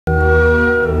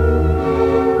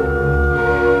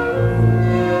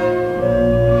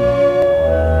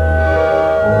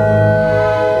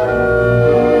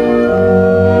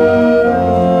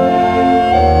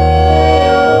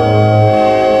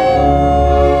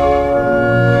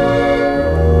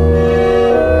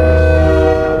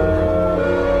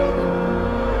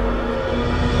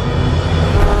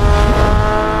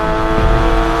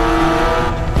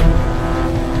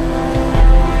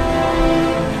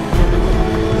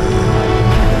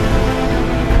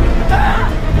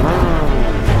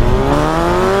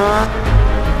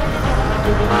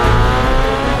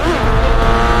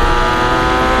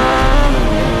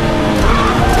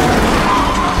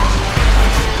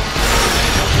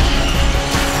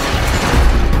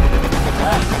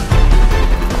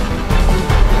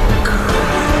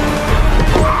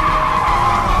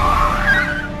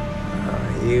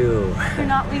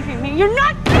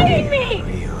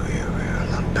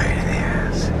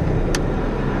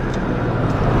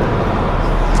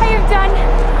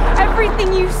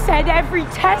said, every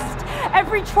test,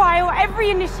 every trial, every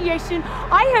initiation,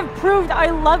 I have proved I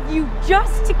love you.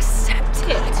 Just accept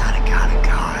it.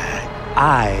 Got it.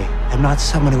 I am not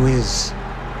someone who is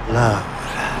loved.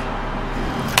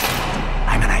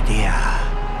 I'm an idea.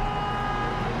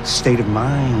 State of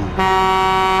mind.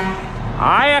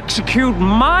 I execute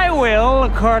my will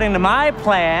according to my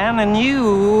plan, and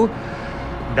you,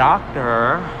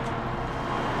 Doctor,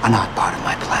 are not part of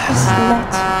my plan. Just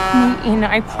let me in.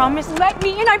 I promise. Let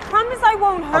me in. I promise I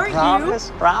won't hurt you.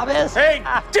 Promise? Hey,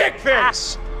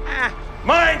 dickface!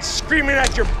 Mind screaming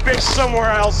at your bitch somewhere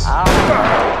else. I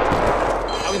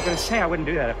was gonna say I wouldn't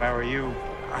do that if I were you.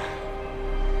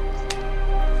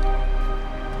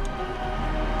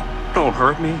 Don't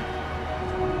hurt me.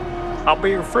 I'll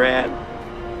be your friend.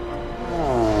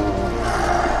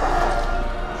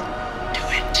 Do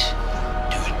it.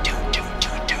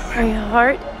 My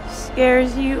heart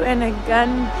scares you and a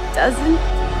gun doesn't.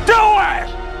 Do it!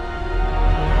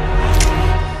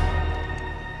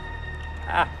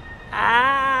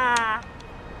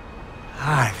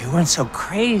 If you weren't so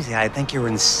crazy, I'd think you were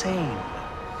insane.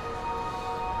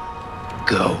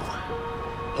 Go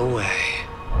away.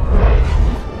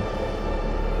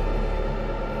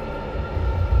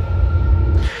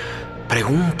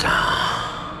 Pregunta.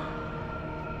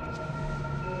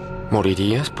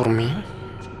 ¿Morirías por mí?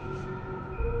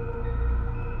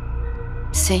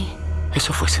 Sí.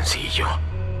 Eso fue sencillo.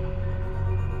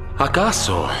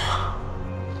 ¿Acaso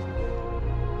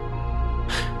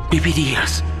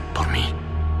vivirías por mí?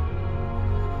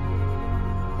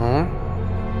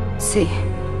 Sí.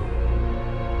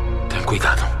 Ten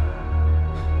cuidado.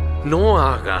 No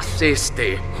hagas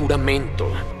este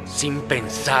juramento sin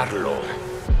pensarlo.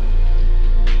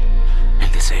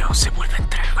 El deseo se vuelve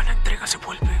entrega, la entrega se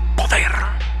vuelve poder.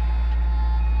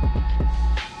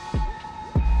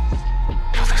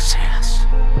 ¿Lo deseas?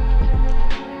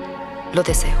 Lo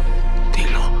deseo.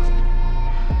 Dilo.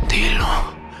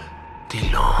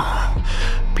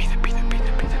 Pide.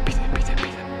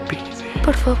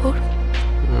 Por favor.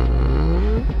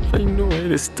 Ay, no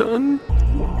eres tan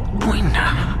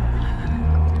buena.